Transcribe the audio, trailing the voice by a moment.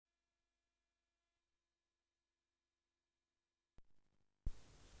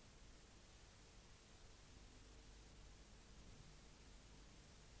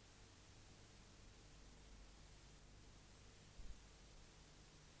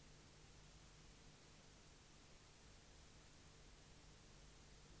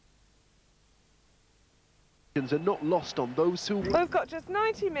Are not lost on those who... We've got just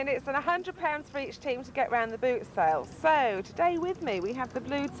 90 minutes and £100 for each team to get round the Bootsale. So, today with me we have the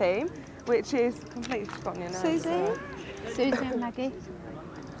blue team, which is completely forgotten your name. Susie and Maggie.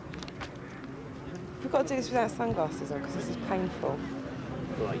 We've got to do this without sunglasses on because this is painful.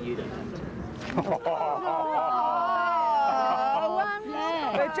 Right, you don't have to.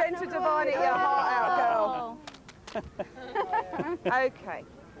 We're gentle dividing your heart out, girl. Okay.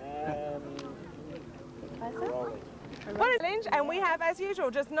 Challenge, and we have, as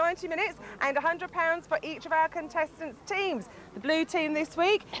usual, just 90 minutes and £100 for each of our contestants' teams. The blue team this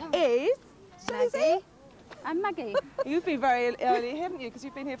week is Susie and Maggie. You've been very early, haven't you? Because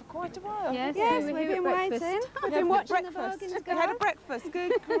you've been here for quite a while. Yes, we've been waiting. We've been watching the bargains go. We had a breakfast.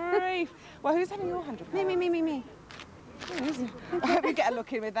 Good grief. Well, who's having your £100? Me. I hope you get a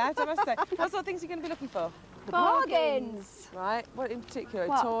look in with that, I must say. What sort of things are you going to be looking for? Bargains. Right, what in particular?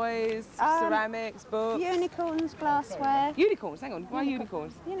 What? Toys, ceramics, books? Unicorns, glassware. Unicorns, hang on. Why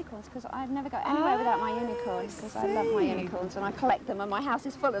unicorns? Unicorns, because I've never got anywhere without my unicorns, because I love my unicorns and I collect them and my house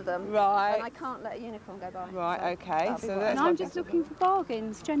is full of them. Right. And I can't let a unicorn go by. Right, okay. So that's and I'm just looking for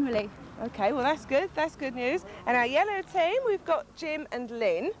bargains, generally. Okay, well that's good. That's good news. And our yellow team, we've got Jim and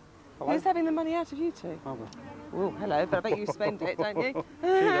Lynn. Hello. Who's having the money out of you two? Oh, hello, but I bet you spend it, don't you?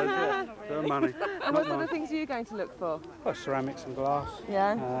 The money. And what sort of things are you going to look for? Well, ceramics and glass.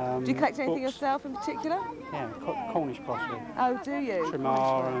 Yeah. Do you collect anything books. yourself in particular? Yeah, Cornish pottery. Oh, do you?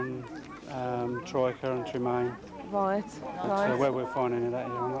 Trimar and Troika and Tremaine. Right, right. So where we're finding it at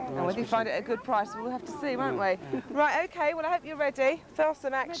here. And whether you find it at a good price, we'll have to see, won't we? Right, okay, well I hope you're ready. For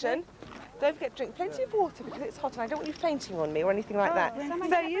some action. Don't forget to drink plenty of water because it's hot and I don't want you fainting on me or anything like that.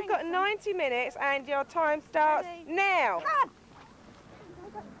 So you've got 90 minutes and your time starts now.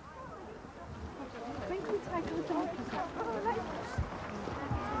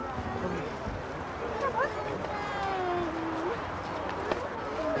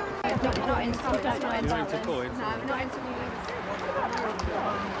 Not into coins? No, not into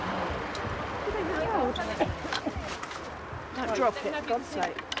Don't drop it, for God's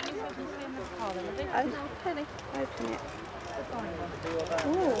sake. Penny, open it.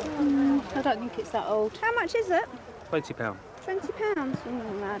 Oh, I don't think it's that old. How much is it? £20. £20?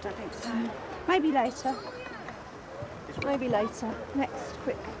 No, I don't think so. Maybe later. Maybe later. Next,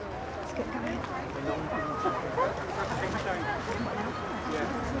 quick. Let's get going.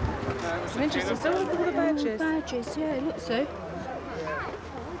 Some interesting stuff. All the badges. Badges, yeah, it looks so.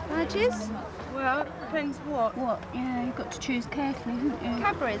 Badges? Well, depends what. What? Yeah, you've got to choose carefully, haven't you?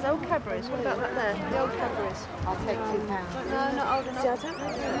 Cadbury's, old Cadbury's. What about that there? The old Cadbury's. I'll take £2. No, not old enough. See, I don't know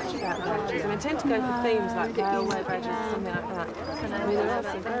much about badges. I tend to go for themes like railway badges or something like that. I mean, there are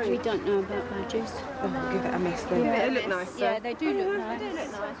some very... We don't know about badges. Oh, give it a miss then. Yeah. They look nice, Yeah, they do look nice. They do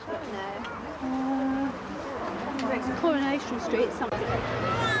look nice, but no. Coronation Street, something.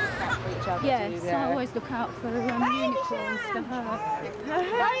 Yes, I always look out for unicorns for her.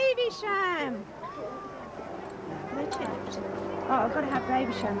 Baby sham! They're chipped. Oh, I've got to have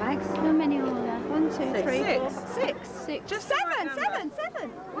baby sham, Max. How many are there? 1, 2, 3, 4, 6. 6. Just 7.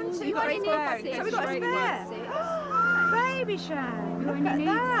 1, 2, You only need 6. So we've got a spare. Baby sham. Look at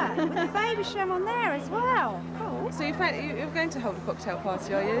that. With the baby sham on there as well. Cool. So you're going to hold a cocktail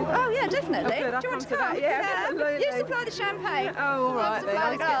party, are you? Oh yeah, definitely. Oh, good, Do you want to come? that. Yeah, absolutely. You supply the champagne. Oh, all right then.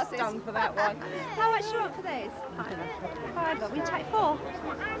 Supply the Let's glasses. get stung for that one. How much do you want for these? £5. We take 4.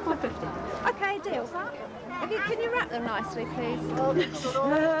 £4.50. Okay, deal. Can you wrap them nicely, please?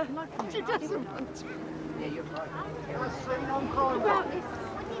 She doesn't want. What about this?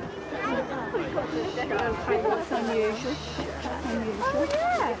 That's unusual. Oh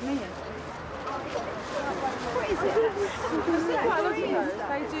yeah. What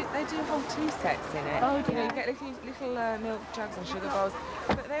is it? They do whole tea sets in it. Oh, you know, you get little milk jugs and sugar bowls.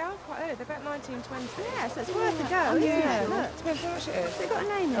 But they are quite early. They're about 1920. Yeah, so it's worth a go. Yeah, Look. depends how much it is. Has it got a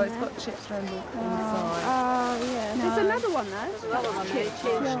name in Oh, it's there? got chips around the inside. Oh yeah. No. There's another one though. There's another one there.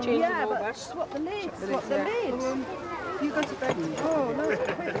 Cheese Yeah, and all but that. swap the lids. the Swap lids, the yeah. lids. You go to bed. Oh no. Yeah,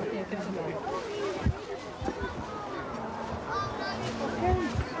 give them that.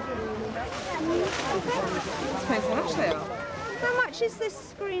 Depends how much they are. How much is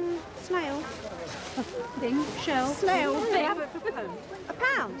this green snail Thing, shell. snail thing? A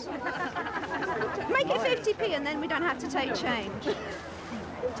pound. Make it 50p and then we don't have to take change.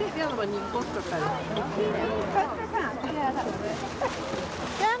 Take the other one, you've got for a pound. For a pound? Yeah, that would work.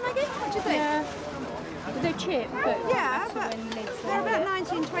 Yeah, Maggie? What do you think? Yeah. They're cheap, but Yeah, that's but when lids they're are. about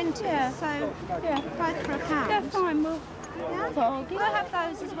 1920, Yeah. so Yeah. both for a pound. They're fine, well, Yeah? bargain. We'll have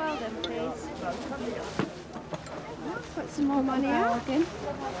those as well then, please. Put some more money out.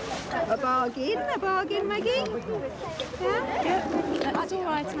 A bargain, Maggie? Yeah? Yeah. That's all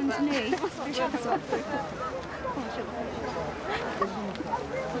right underneath.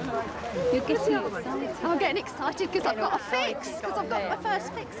 You're getting excited. I'm getting excited because I've got a fix, because I've got my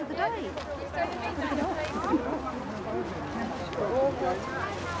first fix of the day.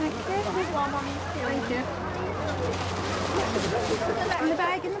 Thank you. Thank you. In the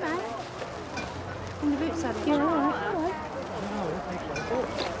bag, in the bag. In the Bootsale. Yeah, all right.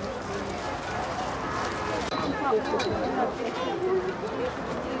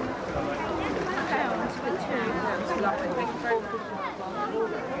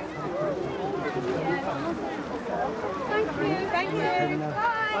 Thank you.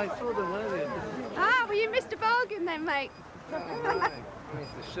 Bye. I saw them earlier. Ah, well you missed a bargain then, mate.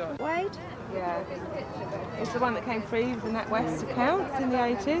 Wade? Yeah. It's the one that came free with the NatWest accounts in the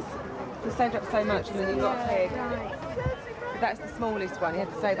 80s. We saved up so much and then you got paid. That's the smallest one. You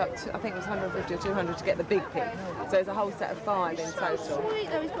had to save up to, I think it was 150 or 200 to get the big pig. So it's a whole set of 5 in total. Sweet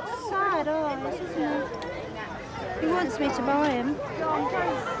though, he's got sad eyes, isn't he? He wants me to buy him.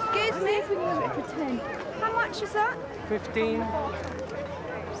 Excuse me? For 10. How much is that? 15.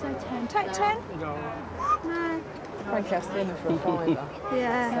 So 10. Take 10? No. I No. think I've seen them for a fiver.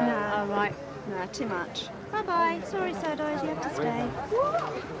 Yeah, So, no. Oh, right. No, too much. Bye-bye. Sorry, sad eyes, you have to stay.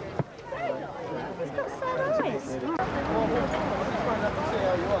 He's got sad eyes.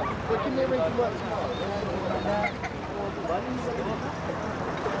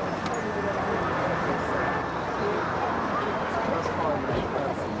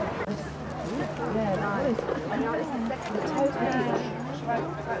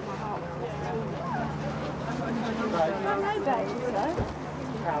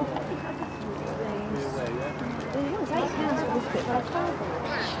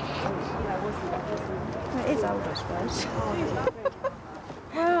 Well, it is old, I suppose.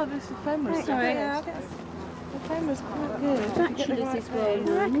 wow, this ephemera's Sorry. yeah, the ephemera's quite good. Bachelors is well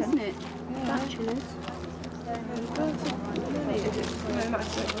known, isn't it? Bachelors.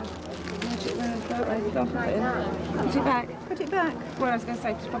 Put it back. Put it back. Well, I was going to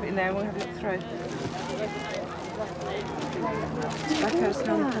say, just pop it in there and we'll have a look through. Tobacco's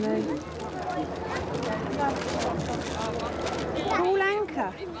company. Paul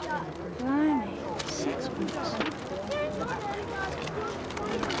Anchor. Blimey. 6 months.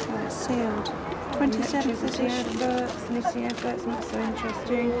 Sealed. 27th edition. Knitting adverts, not so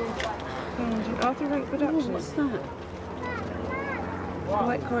interesting. Arthur Rank Productions. What's that?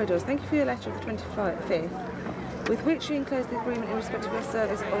 White Corridors. Thank you for your letter of the 25th, with which you enclose the agreement in respect of your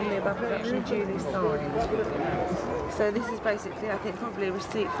service on the above production duly signed. So this is basically, I think, probably a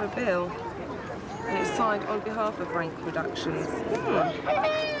receipt for a bill. And it's signed on behalf of Rank Productions.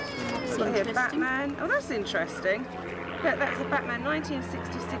 Got here Batman. Oh, that's interesting. Look, that's a Batman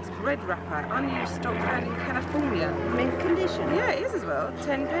 1966 red wrapper, unused stock found in California. Mint condition. Yeah, it is as well.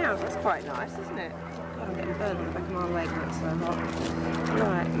 £10. That's quite nice, isn't it? God, I'm getting burned on the back of my leg. That's so hot.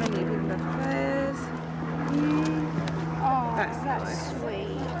 Right, menu people have flares. Oh, That's nice.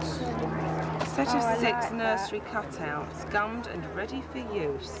 sweet. Set of Oh, I 6 like nursery cutouts, gummed and ready for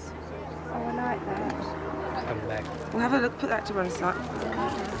use. Oh, I like that. Come back. We'll have a look. Put that to one side.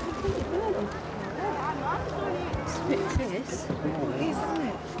 What's this? It is, isn't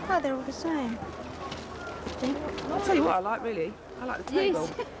it? Oh, they're all the same. I'll tell you what I like, really. I like the table.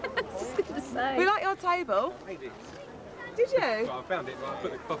 Yes. I was just going to say. We like your table. Did you? Well, I found it, but I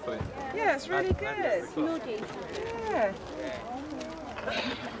put the cloth on it. Yeah, it's really good. Noddy. Yeah.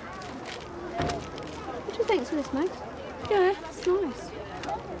 What do you think of this, Meg? Yeah, it's nice.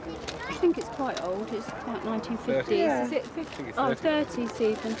 I think it's quite old. It's about 1950s. Yeah. Is it 50? I think it's Oh, 30. 30s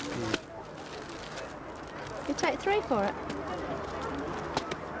even. You take 3 for it?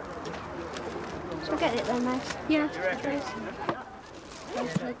 Shall I get it then, Meg? Yeah, please.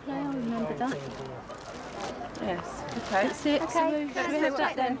 Bootsale play, I'll remember that. Yes. Okay. That's it. Okay. So we have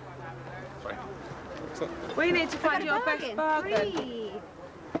that then. We need to find your best bargain.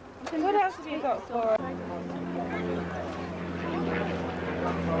 3. What else have you got for us?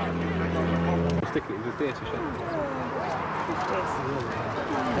 Stick it with the theatre shop.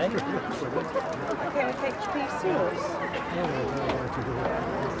 Okay, with HP sauce.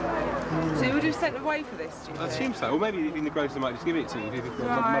 So you would have sent away for this, do you I think? assume so. Or maybe in the grocer might just give it to you. If the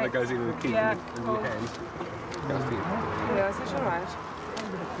Right. mother goes in with the keys Yeah, in your hands. That's the Yeah, that's all right.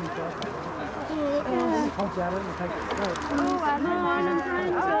 Oh,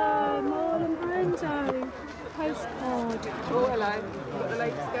 Marlon Brando. Postcard. Oh, hello. We've got the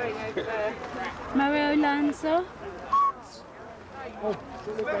ladies going over there. Mario Lanza. don't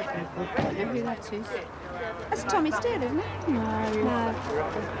know who that is. That's Tommy Steele, isn't it? No.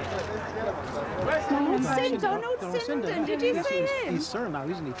 Donald Sindon, did you see him? He's Sir now,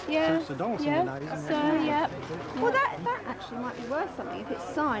 isn't he? Yeah. Sir Donald Yeah. now, isn't he? So, yeah. Well, that actually might be worth something if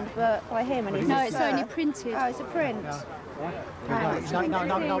it's signed by him and he's No, a it's Sir. only printed. Oh, it's a print. No, he's a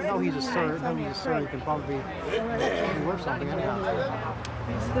Sir. No, he's a Sir. He can probably be worth something anyhow.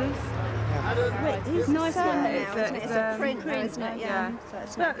 Wait, he's Nice Sir one. now, isn't it? It's a print, isn't it? Yeah. So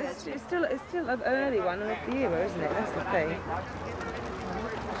it's But not good. it's still an early one of the era, isn't it? That's the thing.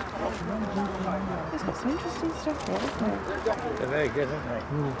 It's got some interesting stuff here, isn't it? They're very good, aren't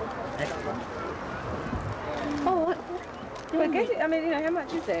they? Excellent. Oh, But get it, I mean, you know, how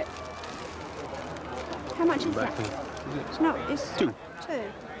much is it? How much is that? It's two.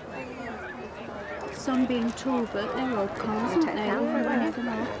 Sunbeam Talbot, they're old cars, aren't they? £10 for it, won't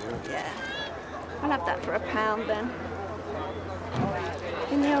you? Yeah. I'll have that for £1 then.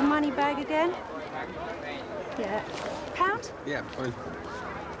 In the old money bag again? Yeah. £1? Yeah, fine.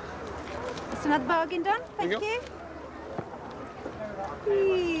 That's another bargain done. Thank you.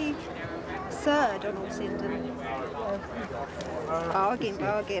 Whee. Sir Donald Sindon.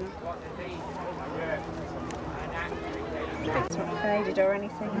 Bargain. It's not faded or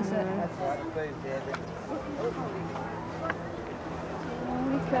anything, is it?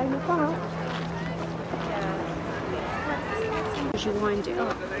 He's going apart. As you wind it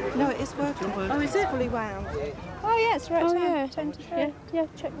up. No, it is working. Oh, is it? Fully wound. Oh, yeah, it's right. Oh, 10, yeah. 10 to 3. Yeah,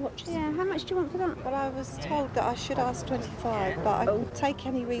 check the watches. Yeah, how much do you want for that? Well, I was told that I should ask 25, but I will take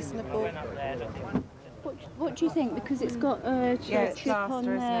any reasonable. What do you think? Because it's got a Yeah, chip it's on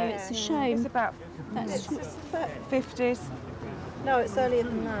faster, isn't there. it? It's a It's shame. about That's 50s. No, it's earlier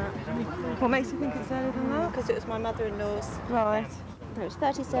than that. What makes you think it's earlier than that? Because it was my mother-in-law's. Right. No, it's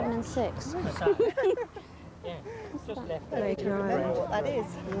 37 and 6. Made in Ireland. What that is.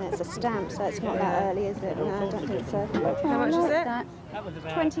 Yeah, it's a stamp, so it's not that early, is it? No, I don't think so. How much is it?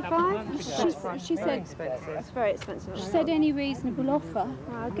 25? She said Expensive. It's very expensive. she said any reasonable offer.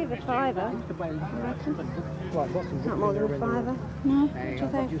 I'll give a £5. Not more than a £5. No, What do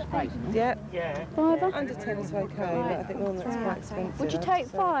you think? Yeah. £5. Under 10 is okay, but I think more than that's quite expensive. Would you take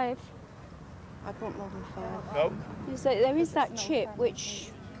so. 5? I bought more than 5. So there is that chip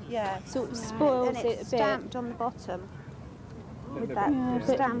which Yeah. sort of spoils And it it's a bit. stamped on the bottom with that Yeah, but-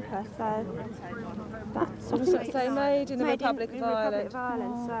 stamper, so that's Does it say made in the Republic of Ireland?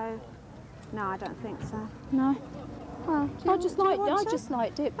 so no, I don't think so. No. Well, I just liked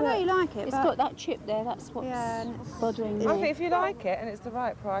it, I know but you like it, it's but got that chip there. That's what's Yeah, and it's- bothering me. I think if you like it and it's the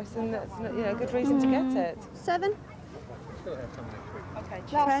right price, then that's a good reason to get it. 7. Okay,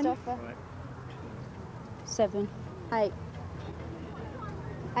 Last 10. offer. 7. 8.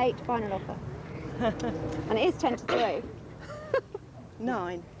 8 final offer. And it is 10 to 3.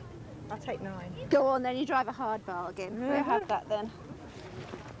 9. I'll take 9. Go on then, you drive a hard bargain. We'll have that then.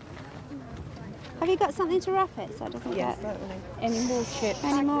 Have you got something to wrap it so it doesn't Yes, get certainly. Any more chips?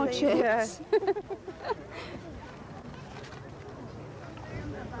 any more chips?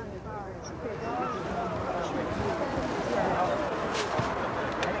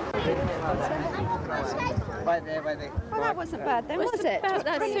 Right there. Well, that wasn't bad then, was it? about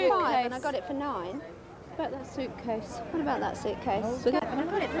that 25 and I suitcase? got it for 9. About that suitcase. What about that suitcase? Look at I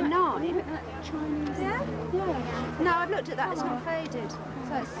got it for 9. Chinese. Yeah? Yeah. No, I've looked at that. It's not faded. So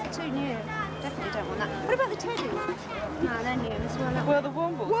it's too new. Definitely don't want that. What about the teddies? No, they're new as well. Well, the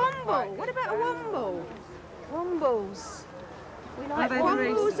Wombles. Womble! What about a Womble? Wombles. We Are like they the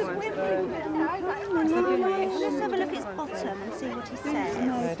Wombles recent of ones, women. Let's have a look at his bottom and see what he No, I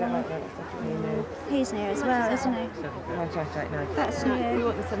says. don't like that. It's definitely new. He's new as well, isn't he? I don't know. That's We new.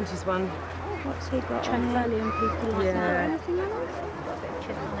 want the 70s one. What's he got Trent on here? Valley and people like Yeah. Anything on it?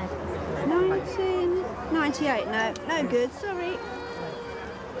 1998, no good, sorry.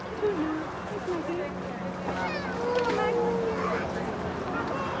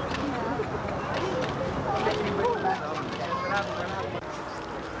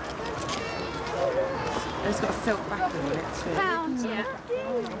 It's got a silk backing on it too. Pounds. Yeah.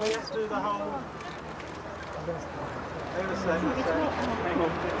 Let's do the whole.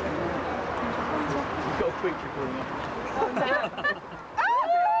 You've got a quick recording.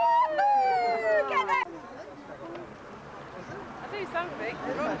 I do something.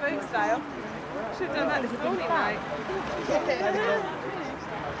 We're on Bootsale. Should have done that this morning, mate. Okay.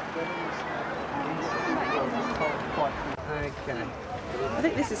 I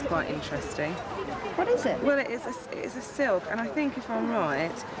think this is quite interesting. What is it? Well, it's a silk, and I think if I'm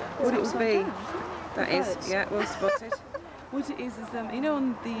right, what it would be, that is, yeah, well spotted. What it is you know,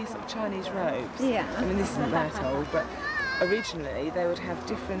 on the sort of Chinese robes. Yeah. I mean, this isn't that old, but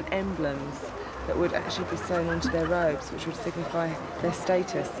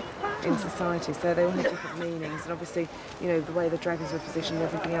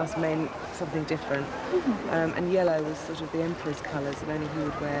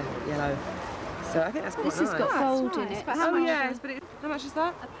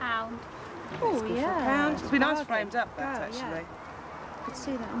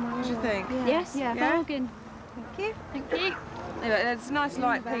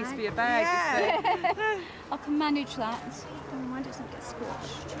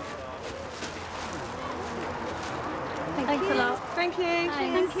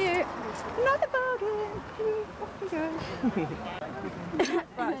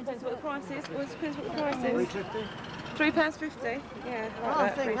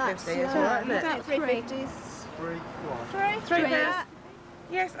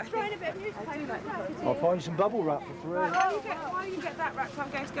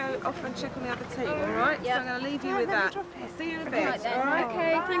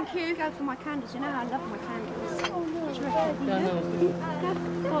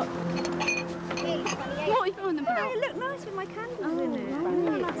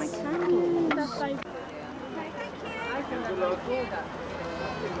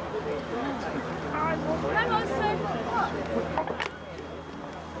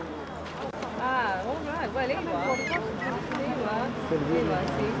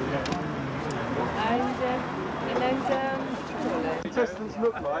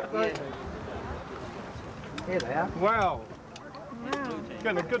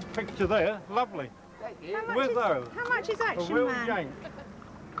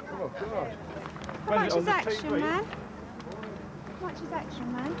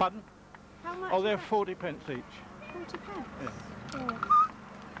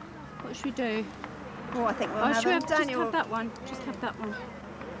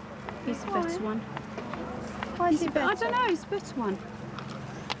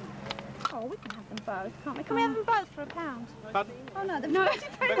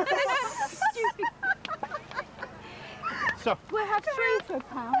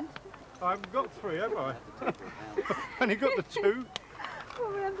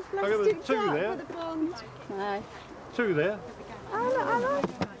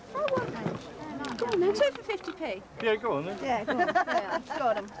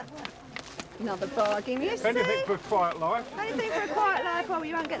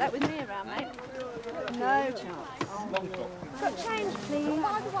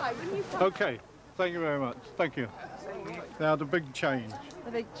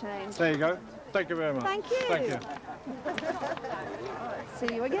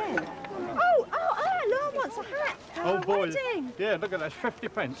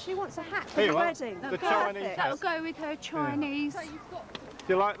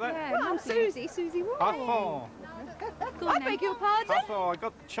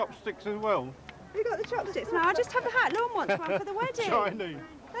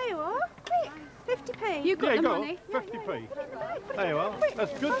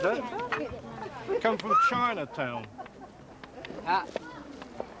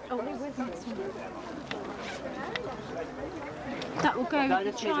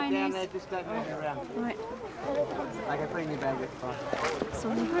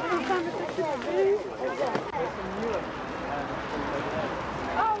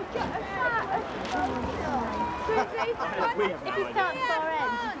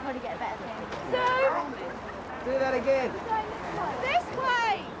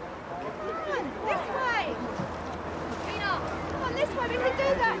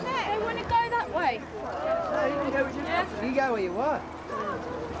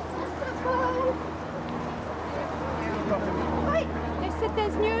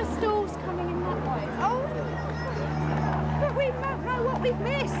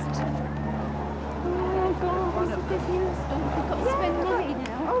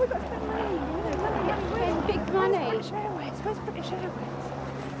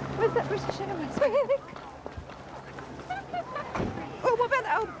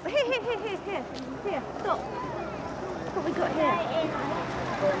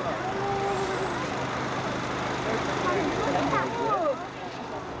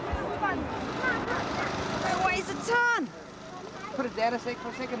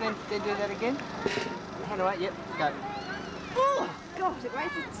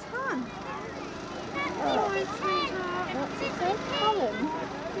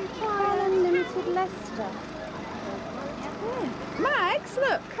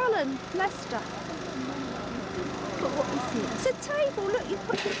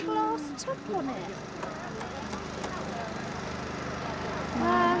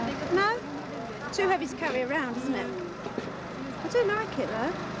too heavy to carry around, isn't it? I do like it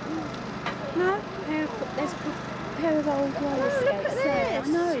though. No? There's a pair of old roller skates. Look at there. this.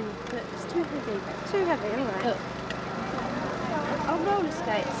 I know, but it's too heavy. Too heavy, all right. Look. Oh, roller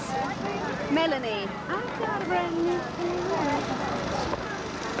skates. Melanie. I've got a brand new pair.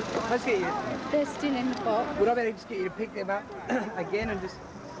 Let's get you. They're still in the box. Would I better just get you to pick them up again and just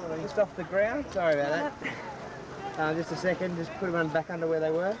off the ground? Sorry about that. Just a second, just put them back under where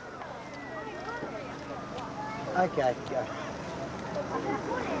they were. Okay, go.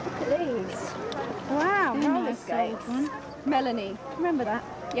 Look at these. Wow, roller skates. Melanie, remember that?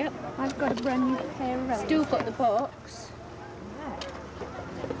 Yep. I've got a brand new pair of roller Still got the box.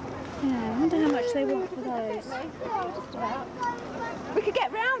 Yeah, I wonder how much they want for those. We could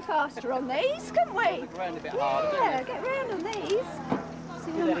get round faster on these, couldn't we? Round a bit harder. Yeah, get round on these.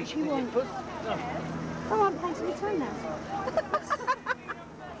 See how much you want. Oh, I'm painting my toenails.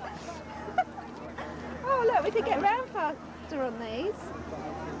 Oh, look, we could get round faster on these.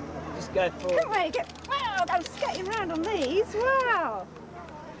 Just go for it. Couldn't we? Wow, go skating around on these. Wow.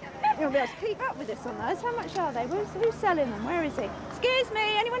 You'll be able to keep up with this on those. How much are they? Who's selling them? Where is he? Excuse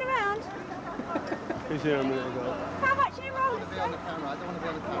me, anyone around? He's here a minute ago. How much are you rolling? I don't want to be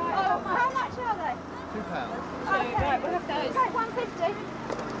on the camera. Oh, how much are they? £2. Okay, right, we'll have those. Okay, 150.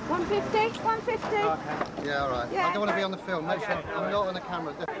 150? 150? Okay. Yeah, all right. Yeah, I don't want to be on the film. No, sir. I'm not on the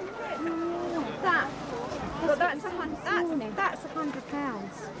camera. That. Well, that's £100.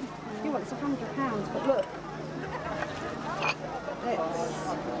 He wants £100, but look. It's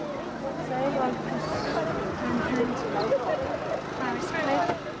Paris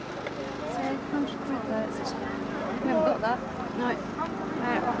clip. So £100. We haven't got that. No.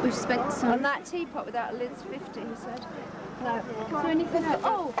 We've spent some. On that teapot without a lid's 50, he said. No. Is there anything else?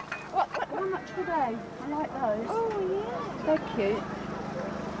 Oh, how much were they? I like those. Oh, yeah. They're cute.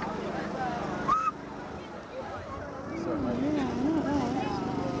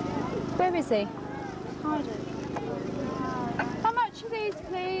 Where is he? Hiding. How much are these,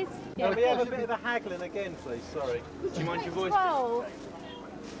 please? Can we have a bit of a haggling again, please? Sorry. Do you mind your voice? 12.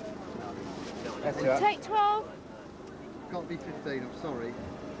 That's all right. Take 12. Can't be 15. I'm sorry. I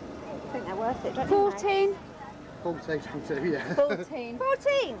think they're worth it, don't you? 14. 14, yeah. 14.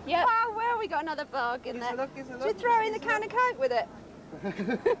 14? Yeah. Wow, well, we got another bargain there. Should we throw in the can of Coke with it?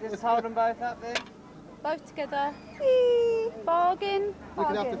 Just hold them both up there. Both together. Bargain. You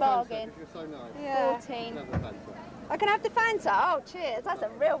can have the Bargain. if you're so nice. Yeah. 14. I can have the Fanta. Oh, cheers. That's a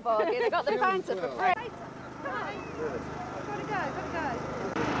real bargain. I got the Fanta for free. Gotta go.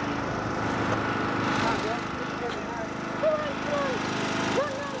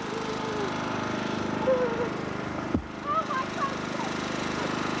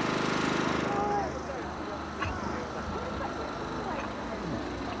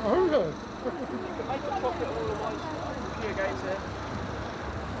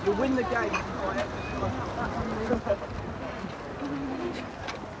 You'll win the game.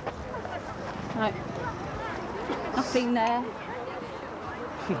 Right. Nothing there.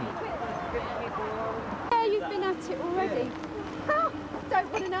 Yeah, you've been at it already. Oh,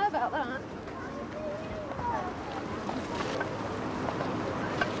 don't want to know about that.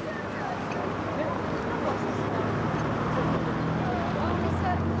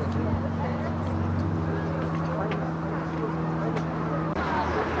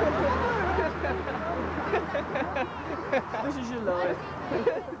 This is your life.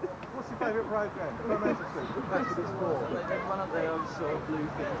 What's your favourite programme? Romantic Street. That's what it's for. There's one up there, I saw blue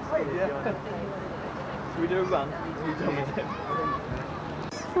things. Yeah. Should we do a run? You done with it?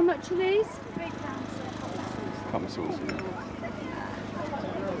 How much are these? Come sauce, yeah.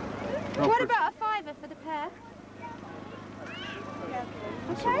 What about a fiver for the pair?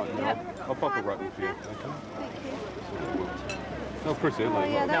 That's all right. Yep. I'll pop it right with you. Thank you. Oh, pretty, Oh,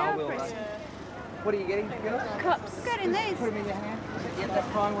 yeah, they are we'll, pretty. What are you getting, girls? Cups. Getting these. Put them in your hand. Yeah, that's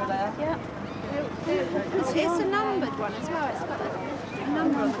fine where they are. Yeah. It's a numbered one as well. It's got a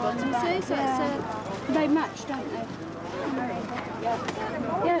number on the bottom, see? So it's a... They match, don't they?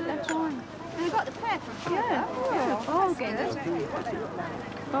 Yeah, that's fine. And I got the pair for free. Yeah. Bargain.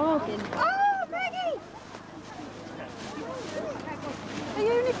 Bargain. Oh, Maggie! A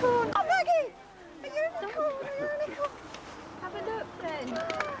unicorn. Oh, Maggie! A unicorn, a unicorn. Have a look then.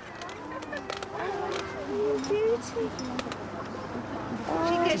 Oh, beauty.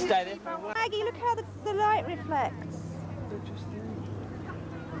 She gets Stay there for a while. Maggie, look how the light reflects.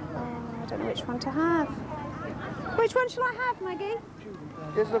 Oh, I don't know which one to have. Which one shall I have, Maggie?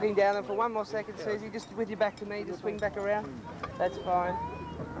 Just looking down them for one more second, Susie. Just with your back to me, just swing back around. That's fine.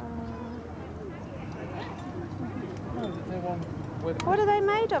 What are they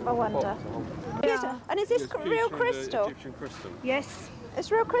made of, I wonder? Yeah. And is this real crystal? Egyptian crystal. Yes.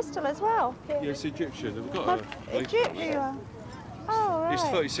 It's real crystal as well? Yes, Egyptian. We've got a Egyptian. Oh, right. It's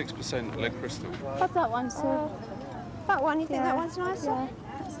 36% lead crystal. What's that one, sir? That one, you think that one's nicer? Yeah,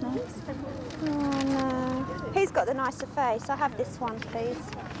 that's nice. Oh, no. He's got the nicer face. I'll have this one, please.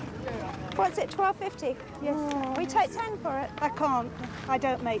 What's it, $12.50? Yes. Oh. We take 10 for it. I can't. I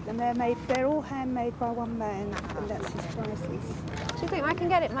don't make them. They're all handmade by one man, and that's his prices. Do you think I can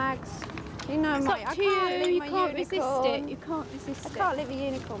get it, Mags? You know, It's mate, up I to can't you. leave You my can't resist unicorn. it. You can't resist it. I can't leave a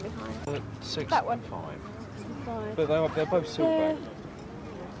unicorn behind. 6 That one. 5. Fine. But they're both silver.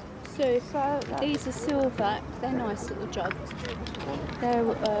 So these are silver. They're nice little jugs. They're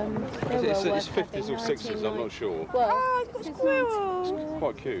It's 50s or 60s, I'm not sure. Well, oh, it's got squirrels. It's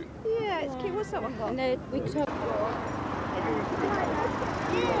quite cute. Yeah, it's cute. What's that one got? And we took.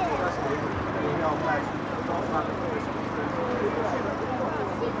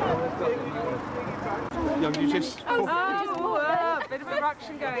 You just... Bit of a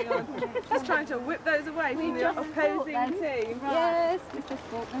ruction going on. Just trying to whip those away from the opposing team. Yes, Mr.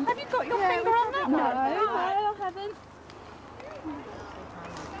 Sportman. Have you got your finger on that No, one? I haven't.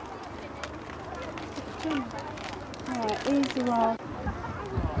 Right, these are all.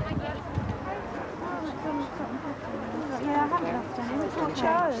 Yeah, I haven't left any. It's not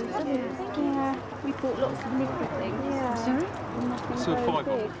chose. Yeah, we bought lots of liquid things. Yeah. Sorry? So 5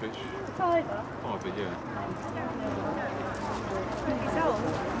 on the fish. Fiver. 5, yeah.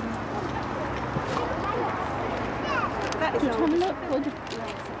 That is all. Have a look.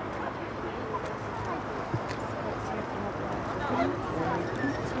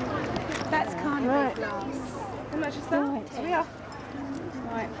 That's carnival glass. How much is that? Right. Are we off?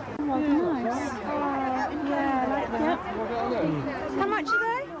 Right. Oh, nice. Yeah, I like that. How much are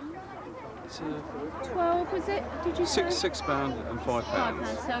they? It's 12, was it? Did you say? £6 and £5. £5.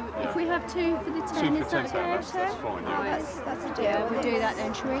 So if we have 2 for the 10, 2 is for that £10, okay? that's fine, yeah. That's a deal. Yeah, we'll do that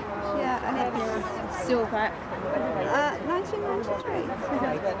then, shall we? Yeah, and it's Silver. 1993.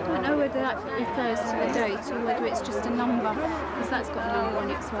 I don't know whether that refers to the date or whether it's just a number, because that's got a number on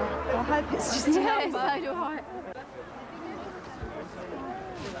it as well. I hope it's just a Yeah, number. so do I.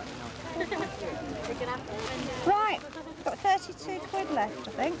 Right, got 32 quid left,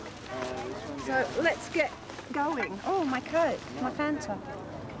 I think. So let's get going. Oh, my coat, my Fanta.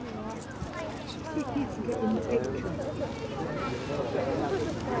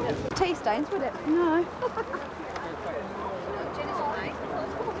 Tea stains, would it? No.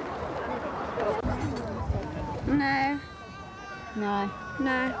 No. No.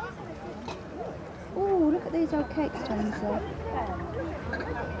 No. Oh, look at these old cake stones there.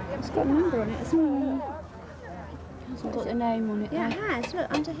 It's got a number on it as well. It hasn't got the name on it. Yeah, it though. has.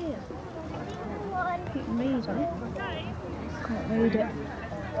 Look, under here. You can read on it. Can't read it.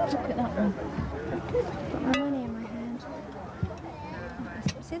 Look at that one. Got my money in my hand.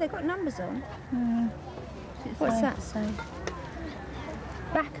 See, they've got numbers on. What's that say?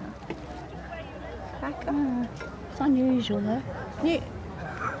 Backer. Backer? It's unusual though. New.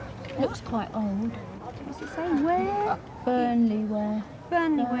 Looks quite old. What's it saying? Where? Burnley ware.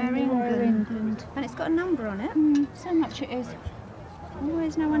 Burnley, where England. England. And it's got a number on it. So much it is. Oh,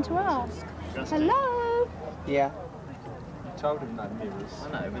 there's no one to ask. Hello? Yeah. You told him no mirrors. I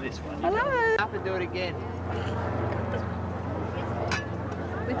know, but this one. Hello? I have to do it again.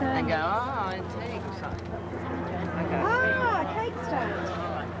 With And go, antique or something. Okay. Ah, cake stand.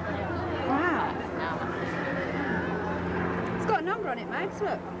 Wow. It's got a number on it, Max,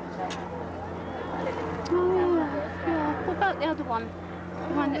 look. Oh, yeah. What about the other one?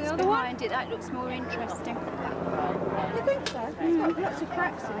 The one that's behind it, that looks more interesting. You think so? It's got lots of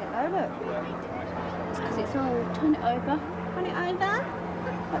cracks in it though, look. It's because it's old. Turn it over. Turn it over.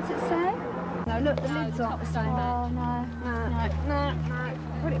 What's it say? No, look, the lids aren't the same. Oh, no. No.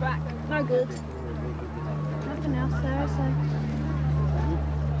 Put it back. No good. Nothing else there, so.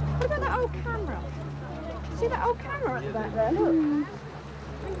 What about that old camera? See that old camera at the back there? Look.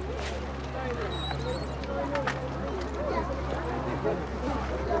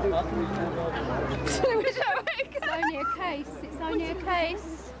 It's only a case. It's only a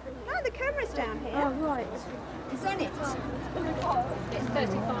case. No, the camera's down here. Oh, right. It's on it. It's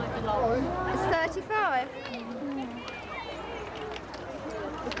 35 a lot. It's 35.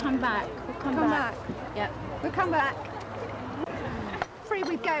 We'll come back. We'll come back. Yep. We'll come back. Free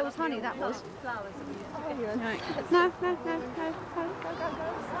with Gale's honey, that was. No.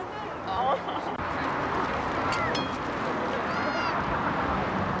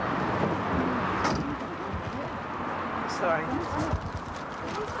 Sorry.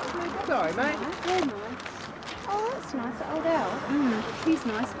 Sorry, mate. Very nice. Oh, that's nice. that old owl? He's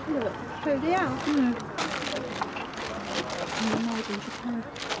nice. Look. Who, the owl? Northern Japan.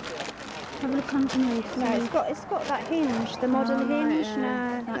 Have a look underneath. No, it's got that hinge, the modern hinge.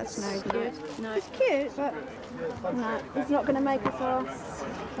 Yeah. No, that's no good. No. It's cute, but no, it's not going to make us last.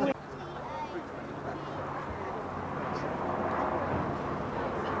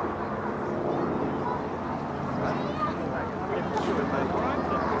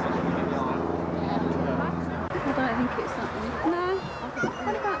 I don't think it's that one. No.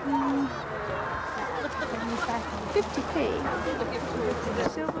 What about 50p?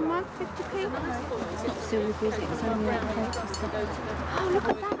 Silver mug, 50p? It's not silver, is it? It's only like 30 cents. Oh, look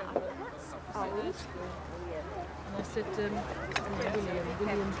at that. That's old. I said,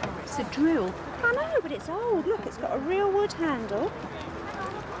 William Price. It's a drill. I know, but it's old. Look, it's got a real wood handle.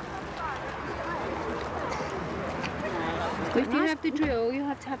 If you have the drill, you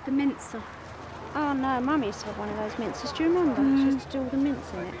have to have the mincer. Oh no, Mummy used to have one of those mincers. Do you remember? She used to do all the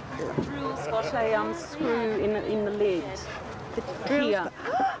mince in it. The drill's got a screw in the lid. The drill's Here. got...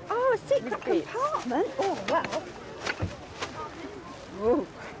 Oh, a secret compartment. Oh, wow. Oh.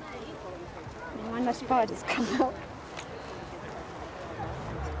 Mind no spiders come out.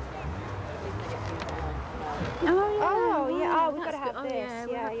 Oh, yeah. Oh, yeah. Oh, we've got to That's have good. this.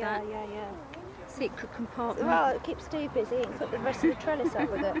 We'll Yeah, have yeah, that. yeah. Secret compartment. Well, it keeps Steve busy and put the rest of the trellis up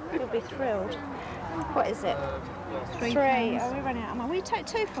with it. He'll be thrilled. What is it? £3. Oh, we're running out of money. Will you take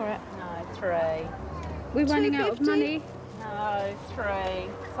 2 for it? No, 3. We're running out of £2.50. money. No, 3.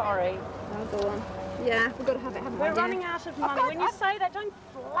 Sorry. Oh, go on. Yeah, we've got to have it, haven't we? We're running out of money. When you say that, don't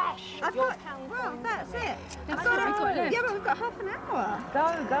flash your pound. Well, that's it. That's what we've got left. Yeah, but we've got half an hour. Go.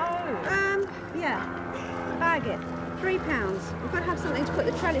 Yeah. Bag it. £3. We've got to have something to put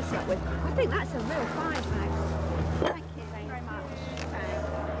the trellis up with. I think that's a real find, Max. Thank you very much.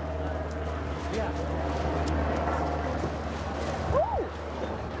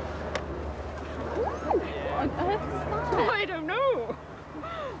 I don't know.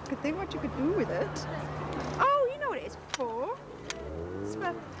 Could think what you could do with it. Oh, you know what it is for? It's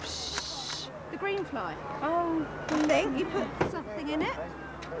for the green fly. Oh, the thing. You put something in it,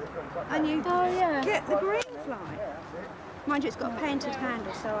 and you get the green fly. Mind you, it's got a painted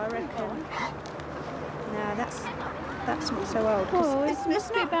handle, so I reckon. No, that's not so old. Oh, it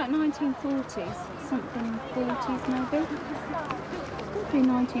must be about 1940s, something 40s maybe. Could be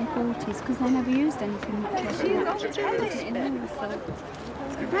 1940s because they never used anything much like that.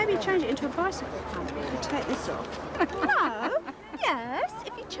 Maybe change it into a bicycle pump. You could take this off. No. Yes.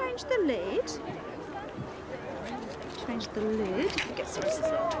 If you change the lid. Change the lid. Get some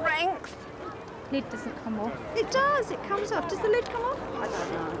strength. Lid doesn't come off. It does. It comes off. Does the lid come off? I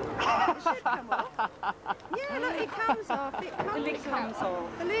don't know. It should come off. Yeah, look, it comes off. It comes The lid comes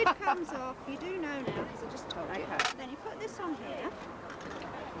off. The lid comes off. You do know now because I just told you. Then you put this on here.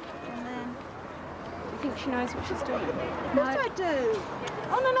 And then... You think she knows what she's doing? Of course I do.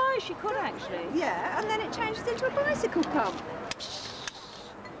 Oh, no, she could actually. Yeah, and then it changes into a bicycle pump.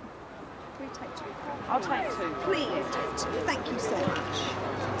 Will you take 2? I'll take 2. Please take 2. Thank you so much.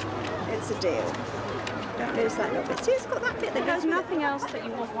 It's a deal. Don't lose that little bit. See, it's got that bit that There's goes nothing else that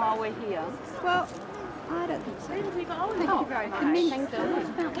you want while we're here. Well, I don't think so. Thank you very much. The mincer. What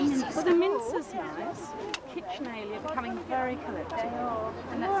about the mincer? Well, the mincer's nice. KitchenAid are becoming very collective.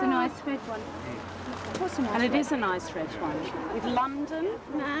 And that's a nice red one. What's a nice And it one? is a nice red one. With London?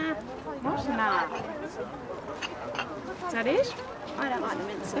 Nah. What? Nah. Is that it? I don't like the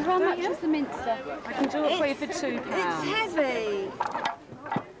mincer. How much is the mincer? I can do it for you for £2. It's heavy.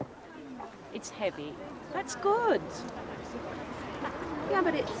 It's heavy. That's good. Yeah,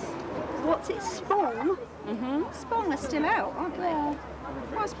 but it's... What's its spawn? Spawn are still out, aren't they? Yeah.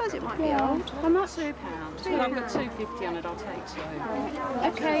 Well, I suppose it might be old. How much? £2. Well, I've got £2.50 on it. I'll take 2.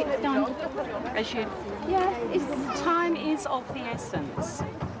 Okay, it's done. As you... Yeah, it's... Time is of the essence.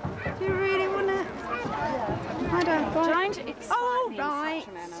 Do you really want it? I don't. Don't excite me in right. such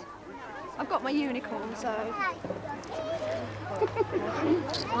a manner. I've got my unicorn, so...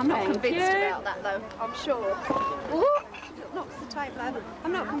 I'm not Thank convinced you. about that, though, I'm sure. Ooh, knocks the table over.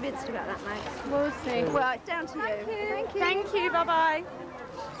 I'm not convinced about that, mate. We'll see. Well, it's down to you. Thank you. Thank you. Bye-bye.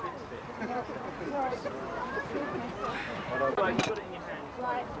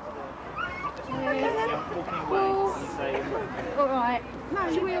 All right.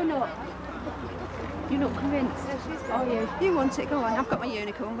 No, should we or not? You're not convinced? Are you? You want it? Go on. I've got my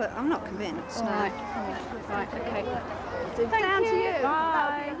unicorn, but I'm not convinced. All No. right. Right, okay. It's down to you.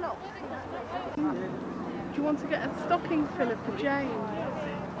 Bye. Do you want to get a stocking filler for Jane?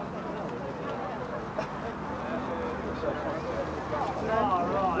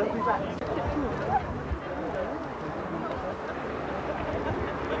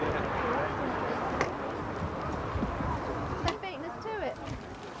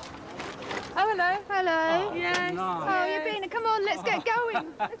 Let's get going.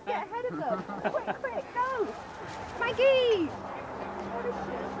 Let's get ahead of them. Quick, quick, go. Maggie. Where is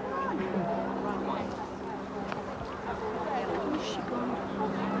she? Where's she gone?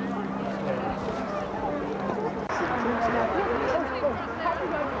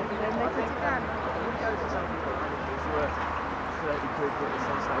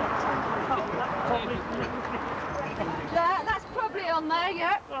 That's probably on there,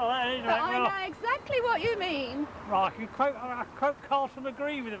 yeah. Oh, that is But right. I know exactly what you mean. Right, I quote Carlton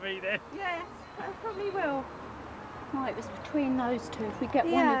agree with me then. Yes, I probably will. Right, it was between those two. If we get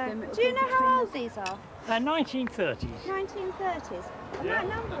one Yeah. of them, it'll Do you be know between how old us. these are? 1930s. 1930s. And Yeah. that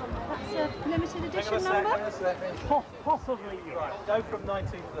number on there, that's a limited edition number? Possibly. Right, go from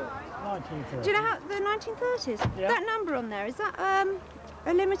 1930. 1930s. Do you know how the 1930s? Yeah. That number on there, is that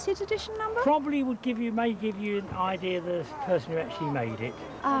a limited edition number? Probably would may give you an idea of the person who actually made it.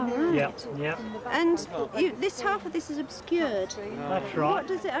 Oh, right. Yeah, yeah. And this half of this is obscured. That's right. What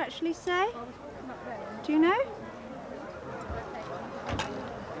does it actually say? Do you know?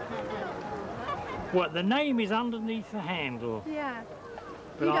 Well, the name is underneath the handle. Yeah.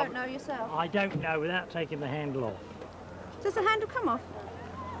 But You don't know yourself. I don't know without taking the handle off. Does the handle come off?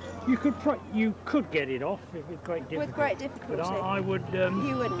 You could get it off with great difficulty. With great difficulty. But I would.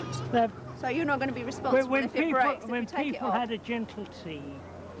 You wouldn't. So you're not going to be responsible when if it breaks. when if you take it people off. had a gentle tea.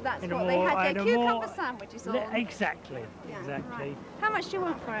 That's in a what they more- had in their a cucumber more- sandwiches on. Exactly. Yeah, Exactly. right. How much do you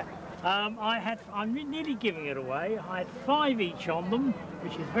want for it? I'm nearly giving it away. I had 5 each on them,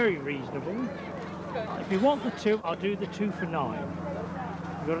 which is very reasonable. If you want the 2, I'll do the 2 for 9.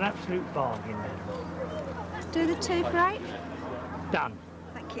 You've got an absolute bargain there. Do the 2 for 8? Done.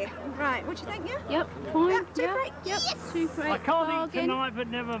 Thank you. Right, what do you think, yeah? Yep, fine. Yep, 2 for 8? Yep. 2 for 8. I can't eat bargain. tonight, but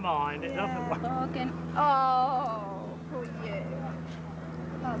never mind. It doesn't matter. Bargain. Oh, for you.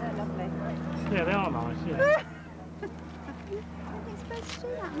 Oh, they're lovely. Yeah, they are nice, yeah.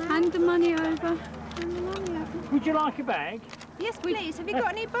 Hand the money over. Hand the money over. Would you like a bag? Yes, please. Have you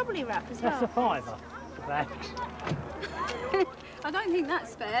got any bubbly wrap as well? That's a £5, the bag. I don't think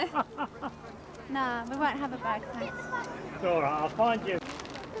that's fair. No, we won't have a bag, thanks. It's all right, I'll find you.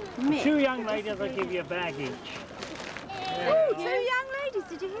 Mick. 2 young ladies, I'll give you a bag each. Oh, 2 young ladies.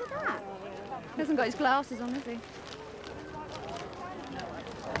 Did you hear that? He hasn't got his glasses on, has he?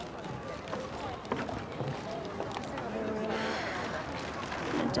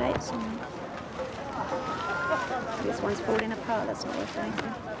 The dates on them. This one's falling apart, that's not worth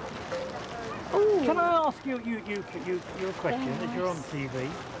anything. Oh, Can I ask you a question as you're on TV?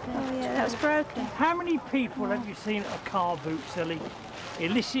 oh yeah, that was broken. How many people have you seen at a car boot selling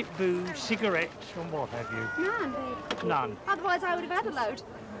illicit booze, cigarettes, and what have you? None. None. Otherwise I would have had a load.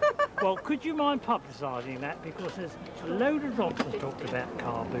 Well, could you mind publicising that? Because there's a load of nonsense talked about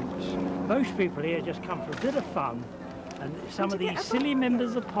car boots. Most people here just come for a bit of fun, and some of these silly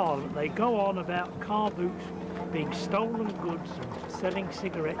members of Parliament, they go on about car boots being stolen goods and selling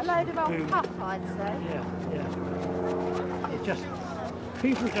cigarettes A load and of old booze. puff, I'd say. Yeah, yeah. It just,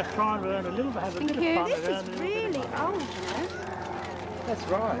 people just try and earn a little bit, have a Thank bit of you. fun. This and earn a is little bit of really money. old, you know. That's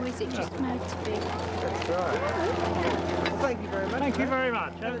right. Or is it just made to be? That's right. Well, thank you very much. Thank you very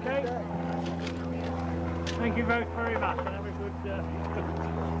much. Okay. Thank you very, very much. And have a good.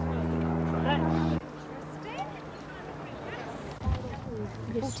 Let's.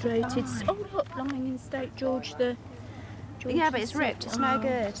 Illustrated. Oh, look, lying in state, George the. George Yeah, but it's ripped. It's no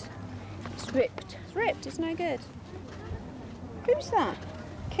good. It's ripped. It's ripped. It's no good. Who's that?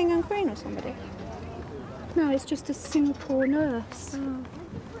 King and Queen or somebody? No, it's just a Singapore nurse. Oh.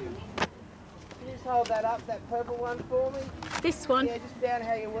 Can you just hold that up, that purple one for me? This one? Yeah, just down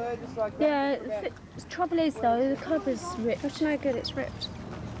how you were, just like Yeah, that. the trouble is though, the cover's ripped. It's no good. It's ripped.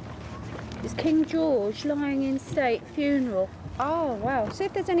 It's King George lying in state funeral. Oh wow. See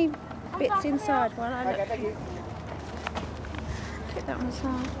if there's any bits inside while I Okay, look. thank you. Keep that one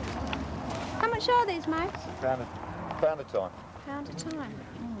aside. How much are these, mate? Pound a time. Pound a time.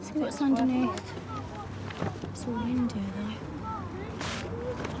 See what's underneath. It's all India though.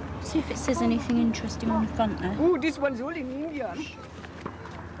 See if it says anything interesting on the front there. Oh, this one's all in Indian.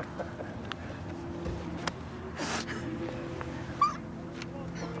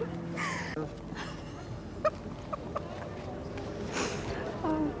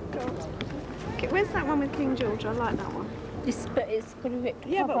 Oh God. Okay, where's that one with King George? I like that one. But it's got a ripped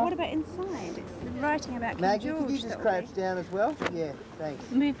Yeah, cover. but what about inside? It's writing about King Maggie, George. could you just that'll crouch be- down as well? Yeah,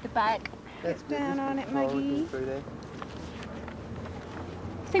 thanks. Move the bag. That's good. down Just on put it, the forward Maggie. through there.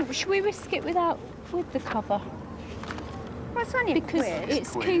 Should we risk it without with the cover? Well, it's only a Because quid.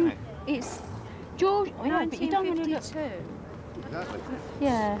 it's King. It's George. I know, but you don't want to look. 1952.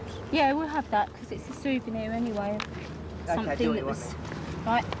 Yeah, yeah, we'll have that because it's a souvenir anyway. something do what that you was...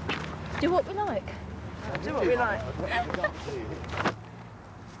 want Right, do what we like. Do what we like. What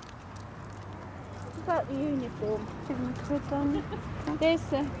about the uniform? There's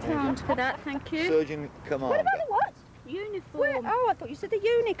a pound for that, thank you. Surgeon Commander. What about the what? Uniform. Oh, I thought you said the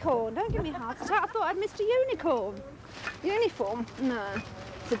unicorn. Don't give me a heart attack. I thought I'd missed a unicorn. Uniform? No.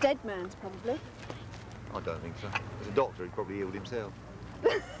 It's a dead man's, probably. I don't think so. As a doctor, he'd probably healed himself.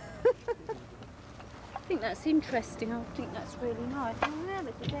 I think that's interesting. I think that's really nice. Oh, yeah,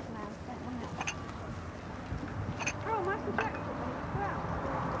 it's a dead man's. Oh, Michael Jackson.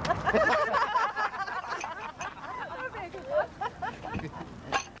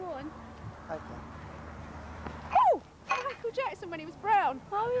 Go on. Okay. Oh! Michael Jackson when he was brown.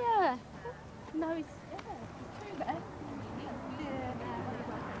 Oh, yeah. No, he's... Yeah, he's true there.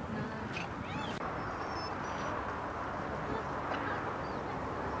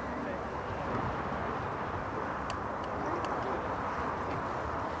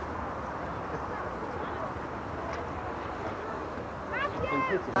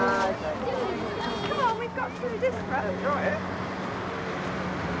 Come on, we've got through this road, right?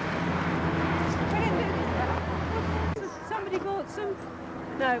 We didn't do this road. Somebody bought some...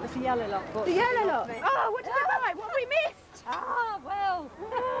 No, it was the yellow lot. The yellow lot? Oh, what did they buy? What have we missed? Ah, well.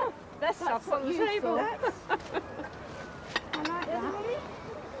 That's stuff on the table. I like that.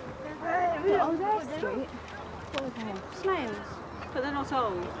 Oh, they're sweet. What are they? Snails. But they're not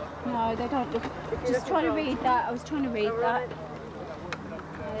old. No, they don't look... Just trying to read that. I was trying to read that.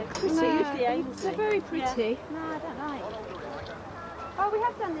 Pretty, No, they're very pretty. No, I don't like. Oh, we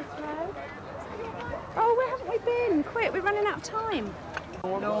have done this road. Oh, where haven't we been? Quick, we're running out of time.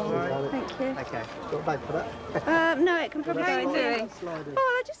 No. Thank you. Okay. Got a bag for that? No, it can probably go in here. Slide it.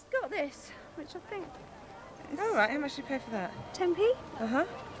 Oh, I just got this, which I think is... All right, how much do you pay for that? 10p? Uh-huh.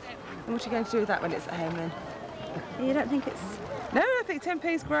 And what are you going to do with that when it's at home then? You don't think it's... No, I think 10p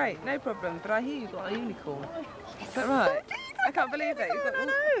is great, no problem. But I hear you've got a unicorn. Is that right? I can't believe it. You've got I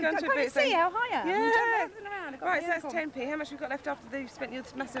know. gone to a bit See how high I am? Yeah. Around. Right, so that's 10p. How much have we got left after you've spent your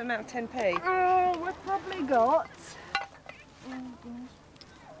massive amount of 10p? Oh, we've probably got...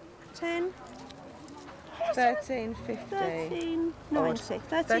 10... 13.50. 13.90.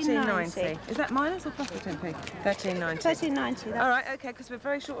 13.90. Is that minus or plus the 10p? 13.90. 13.90. All right, okay, because we're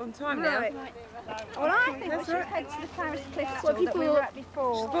very short on time now. Right. Well, I think we should head to the Paris Cliff store that we were at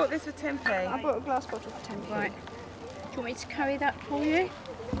before. She bought this for 10p. I bought a glass bottle for 10p. Right. Do you want me to carry that for you?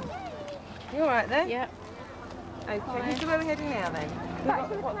 You all right then? Yeah. Okay, so where are we heading now then? Back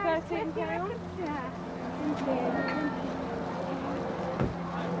to the what, Paris 13 Cliff, pounds? Yeah. Thank you.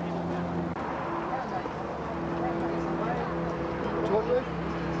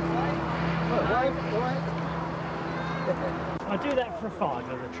 I do that for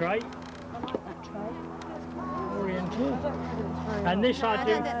 $5 of the tray. I like that tray. Oriental. And this I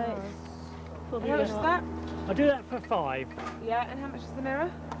do. How much is that? I do that for $5. Yeah, and how much is the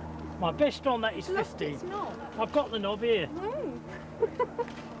mirror? My best on that is 50. It's not. I've got the knob here.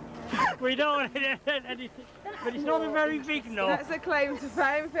 We don't want anything, but it's not a very big knob. That's a claim to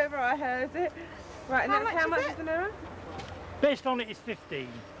fame if ever I heard it. Right, and how much is the mirror? Best on it is 15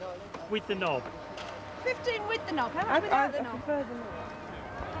 with the knob. 15 with the knob. How much without the knob? I prefer the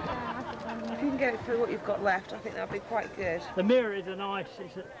knob. If you can get it through what you've got left, I think that'll be quite good. The mirror is a nice.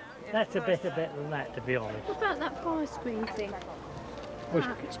 That's a better bet than that, to be honest. What about that fire screen thing? Which,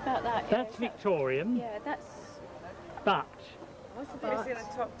 How much about that? that's Victorian. Yeah, that's... But What's the missing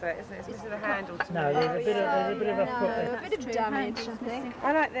the top bit, isn't it? It's missing the handle to no, me. there's a bit of a foot there. a bit of damage, I think.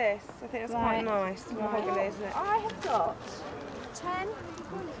 I like this. I think that's quite nice. Mahogany, isn't it? I have got 10,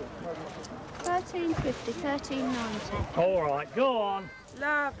 13.50, 13.90. All right, go on.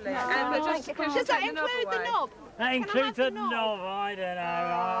 Lovely. No, And but does that include the knob? That includes the knob. I don't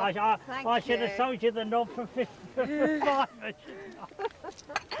know. I should have sold you the knob for 5.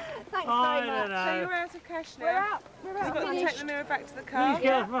 Thanks I very don't much. know. So you're out of cash now? We're out. You've got to take the mirror back to the car. These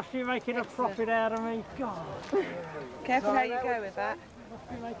girls must be making a profit out of me. God. Careful how you go with that. Must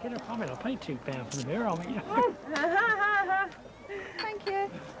be making a profit. I paid £2 for the mirror. I mean, Thank you.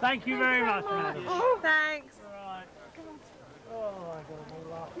 Thank you very much, madam. Thanks. Right. Oh my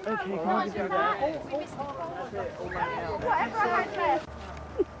God. Okay, can I do that? Whatever I had left.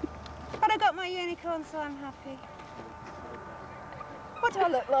 But I got my unicorn, so I'm happy. What do I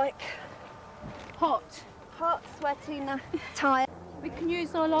look like? Hot. Hot, sweaty, tired. We can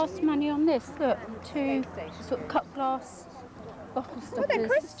use our last money on this, look, 2 sort of cut glass bottle stoppers. Oh, they're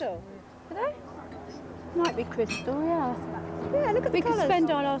crystal. Are they? Might be crystal, yeah. Yeah, look at the We could colours. spend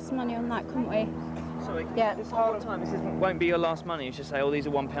our last money on that, couldn't we? Sorry, Yeah. this whole time, this won't be your last money. You should say, oh, these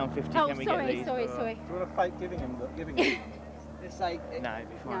are £1.50. Oh, Can we sorry, get these? sorry. Do you want to fake giving him the... Just say... No, it'd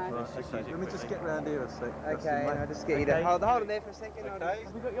be fine. No. For us. Just use it Let me just quickly. get round here a sec. Okay, I'll just get you Okay. to hold on there for a second. Okay.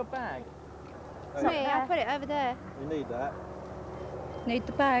 Have we got your bag? Me, I'll put it over there. You need that. Need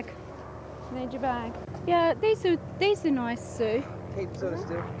the bag. Need your bag. Yeah, these are nice, Sue. Keep sort of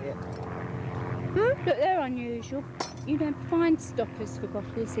still. Yeah. Look, they're unusual. You don't find stoppers for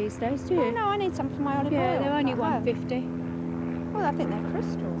bottles these days, do you? Oh, no, I need some for my olive Yeah, oil. they're only at home. £1.50. Well, I think they're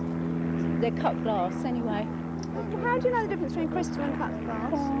crystal. They're cut glass anyway. Well, how do you know the difference between crystal and cut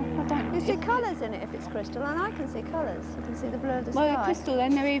glass? Oh, I don't. You see colours in it if it's crystal, and I can see colours. You can see the blue of the Well, sky. they're crystal,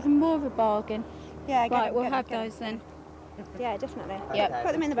 then they're even more of a bargain. Yeah, get Right, them, we'll get have them, get those then. them. Yeah, definitely. Yep. Okay,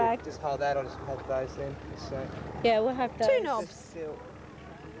 Put them in the bag. Just hold that, I'll just hold those then. Yeah, we'll have those. 2 knobs. Still.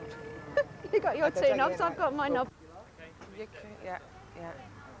 You got your Okay, 2 knobs, yeah, I've got my knob. Yeah, yeah.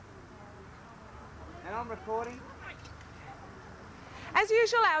 And I'm recording. As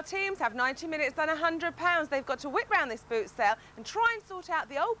usual, our teams have 90 minutes and £100. They've got to whip round this boot sale and try and sort out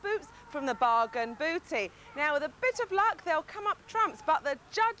the old boots from the bargain booty. Now, with a bit of luck, they'll come up trumps, but the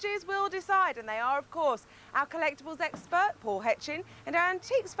judges will decide, and they are, of course, our collectibles expert, Paul Hetchin, and our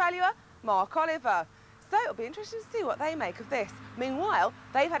antiques valuer, Mark Oliver. So it'll be interesting to see what they make of this. Meanwhile,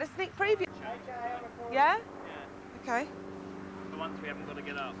 they've had a sneak preview. Yeah? Yeah. Okay. For once, we haven't got to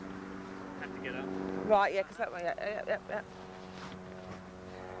get up. Have to get up. Right, yeah, because that way, yeah.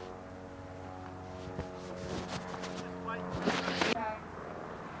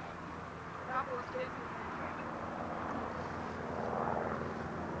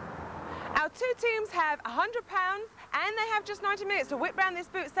 Our 2 teams have £100 and they have just 90 minutes to whip round this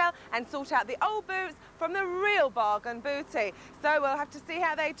boot sale and sort out the old boots from the real bargain booty. So we'll have to see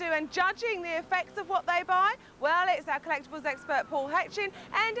how they do, and judging the effects of what they buy, well, it's our collectibles expert Paul Hetchin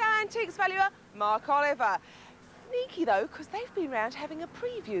and our antiques valuer Mark Oliver. Sneaky though, because they've been round having a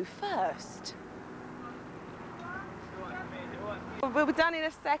preview first. We'll be done in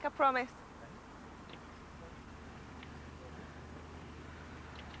a sec, I promise.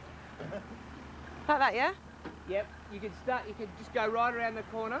 Like that, yeah? Yep, you can start, you can just go right around the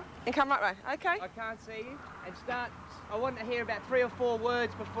corner. And come right round, okay. I can't see you. And start, I want to hear about 3 or 4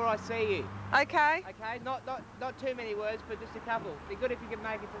 words before I see you. Okay. Okay, not too many words, but just a couple. Be good if you can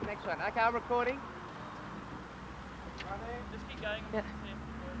make it to the next one. Okay, I'm recording. Just keep going. Yeah.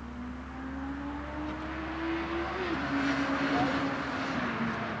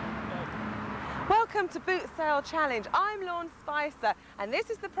 Welcome to Boot Sale Challenge. I'm Lorne Spicer, and this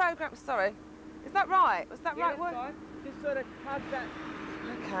is the programme. Sorry, is that right? Was that right? That's fine. Just sort of hug that.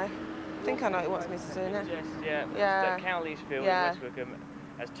 Okay. I think I know what he wants me to do now. Yeah. Cowley's Field Yeah. West Wickham,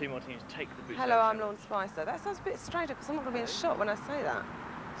 as 2 more teams take the boot. Hello, I'm Lorne Spicer. That sounds a bit strange because I'm not going to be in shot when I say that.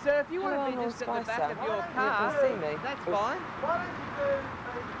 So if you want Hello, to be I'm just at Lorne the back Spicer. of your You car, can see me. that's fine. Why don't you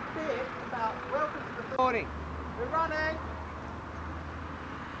do a bit about welcome to the... Recording. We're running.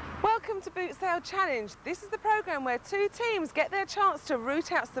 Welcome to Boot Sale Challenge. This is the programme where 2 teams get their chance to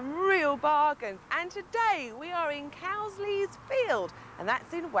root out some real bargains. And today we are in Cowley's Field, and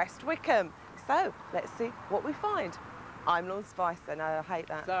that's in West Wickham. So let's see what we find. I'm Lorne Spicer. No, I hate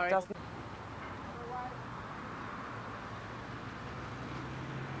that. Sorry. Doesn't...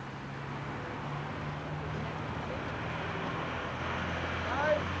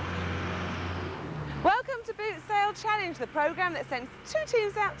 Welcome to Boot Sale Challenge, the programme that sends 2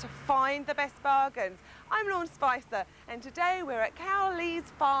 teams out to find the best bargains. I'm Lorne Spicer, and today we're at Cowley's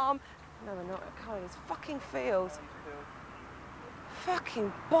Farm. No, we're not at Cowley's fucking field.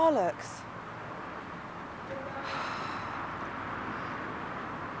 Fucking bollocks.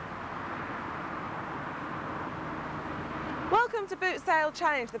 Welcome to Boot Sale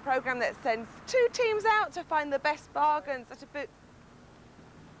Challenge, the programme that sends 2 teams out to find the best bargains at a boot...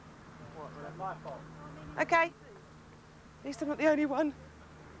 What, was that my fault? Okay. At least I'm not the only one.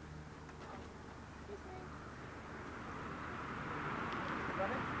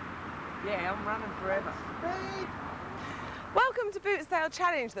 Yeah, I'm running forever. Welcome to Boot Sale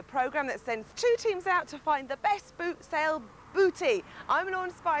Challenge, the programme that sends 2 teams out to find the best boot sale booty. I'm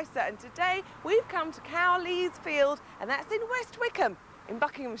Lorne Spicer, and today we've come to Cowley's Field, and that's in West Wickham, in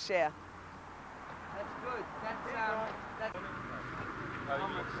Buckinghamshire. That's good. That's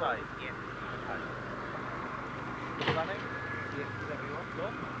On the side, yeah. Running? Yeah, is that what you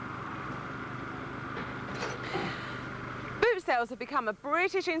want? Boot sales have become a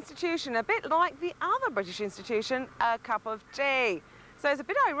British institution, a bit like the other British institution, a cup of tea. So it's a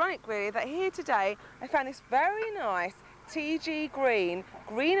bit ironic, really, that here today I found this very nice TG green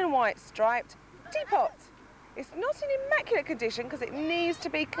and white striped teapot. It's not in immaculate condition because it needs to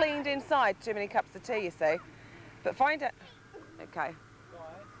be cleaned inside. Too many cups of tea, you see. But find out. Okay.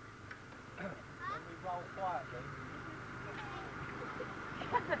 When we roll quietly.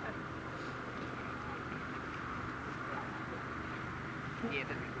 Yeah, that'd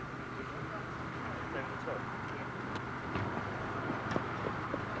be good. Over the top.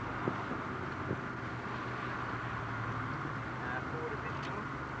 Forward a bit more.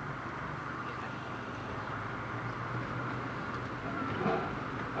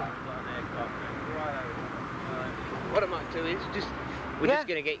 What I might do is just we're just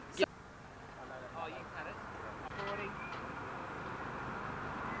gonna get oh, you cut it. 40.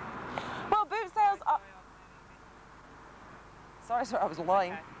 Well, Bootsales are... Sorry, I was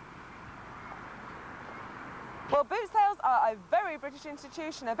lying. Okay. Well, Bootsales are a very British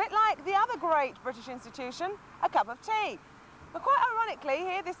institution, a bit like the other great British institution, a cup of tea. But quite ironically,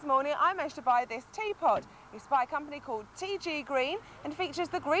 here this morning, I managed to buy this teapot. It's by a company called TG Green and features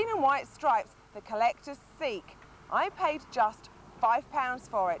the green and white stripes that collectors seek. I paid just £5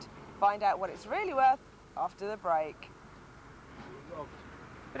 for it. Find out what it's really worth after the break.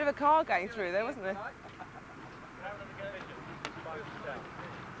 Bit of a car going through there, wasn't there?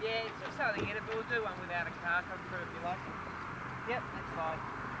 Yeah, it's something in it, but we'll do one without a car. Come through if you like. Yep, that's fine.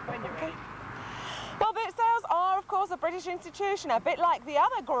 When you're ready. Well, Bootsales are, of course, a British institution, a bit like the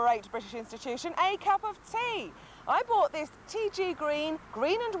other great British institution, a cup of tea. I bought this TG Green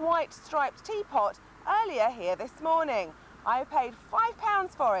and white striped teapot earlier here this morning. I paid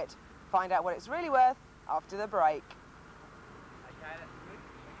 £5 for it. Find out what it's really worth after the break. Okay, that's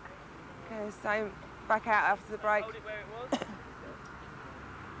good. Okay, so back out after the break. Hold it where it was.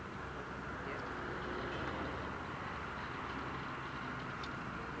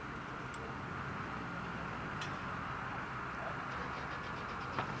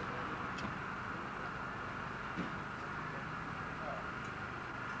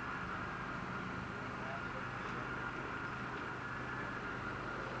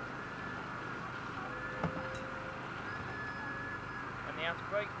 Now to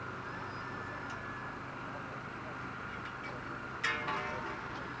break.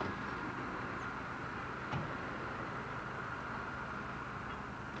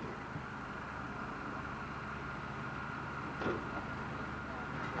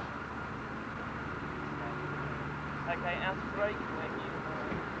 Okay, out to break. Thank you.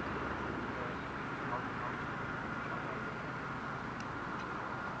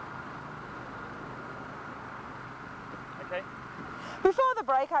 Okay. Before the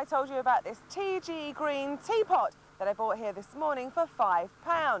break, I told you about this TG Green teapot that I bought here this morning for £5.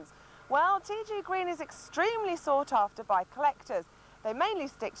 Well, TG Green is extremely sought after by collectors. They mainly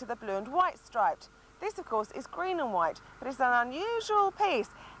stick to the blue and white striped. This, of course, is green and white, but it's an unusual piece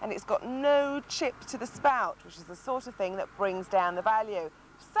and it's got no chip to the spout, which is the sort of thing that brings down the value.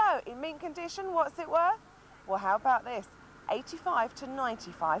 So, in mint condition, what's it worth? Well, how about this? £85 to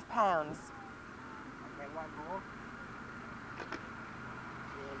 £95. Okay, one more.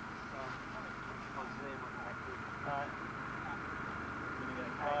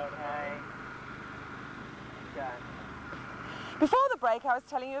 Before the break, I was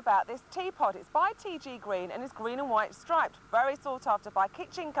telling you about this teapot. It's by TG Green and it's green and white striped, very sought after by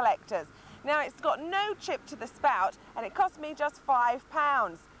kitchen collectors. Now, it's got no chip to the spout and it cost me just £5.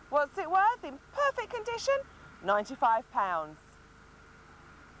 What's it worth in perfect condition? £95.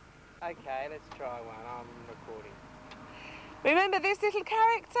 Okay, let's try one. I'm recording. Remember this little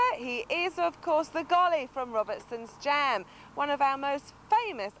character? He is, of course, the Golly from Robertson's Jam, one of our most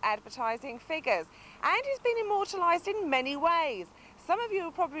famous advertising figures. And he's been immortalised in many ways. Some of you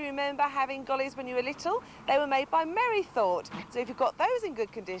will probably remember having Gollies when you were little. They were made by Merrythought. So if you've got those in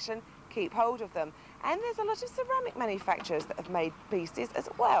good condition, keep hold of them. And there's a lot of ceramic manufacturers that have made pieces as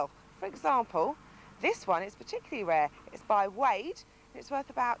well. For example, this one is particularly rare. It's by Wade, and it's worth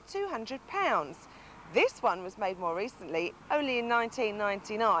about £200. This one was made more recently, only in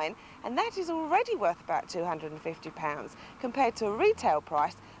 1999, and that is already worth about £250 compared to a retail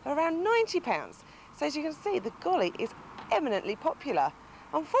price of around £90. So as you can see, the Golly is eminently popular.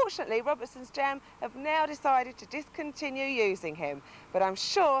 Unfortunately, Robertson's Jam have now decided to discontinue using him, but I'm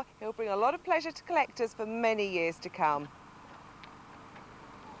sure he'll bring a lot of pleasure to collectors for many years to come.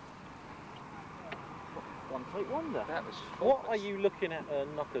 One take wonder. That was what are you looking at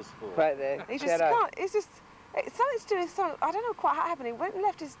knockers for? Right there. He just can't, it's something to do with something, I don't know quite how it happened. He went and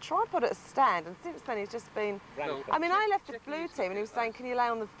left his tripod at a stand, and since then he's just been... I mean, I left the blue team and he was saying, can you lay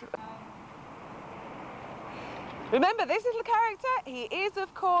on the... Remember this little character? He is,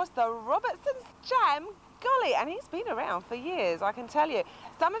 of course, the Robertson's Jam golly, and he's been around for years, I can tell you.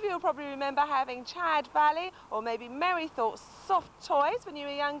 Some of you will probably remember having Chad Valley or maybe Merrythorpe's soft toys when you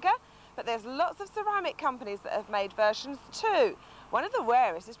were younger, but there's lots of ceramic companies that have made versions too. One of the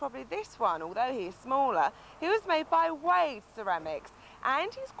rarest is probably this one, although he's smaller. He was made by Wade Ceramics,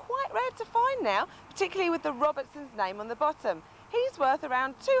 and he's quite rare to find now, particularly with the Robertson's name on the bottom. He's worth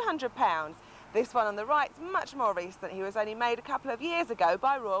around £200. This one on the right's much more recent. He was only made a couple of years ago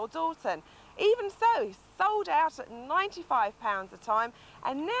by Royal Dalton. Even so, he's sold out at £95 a time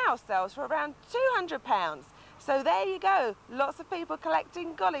and now sells for around £200. So there you go, lots of people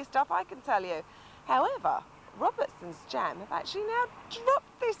collecting golly stuff, I can tell you. However, Robertson's Jam have actually now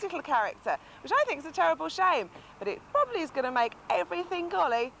dropped this little character, which I think is a terrible shame, but it probably is going to make everything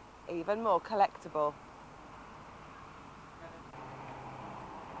golly even more collectible.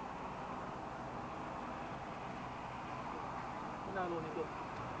 You know, only got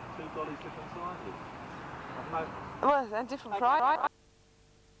 2 dollies different sizes. Well, and different price.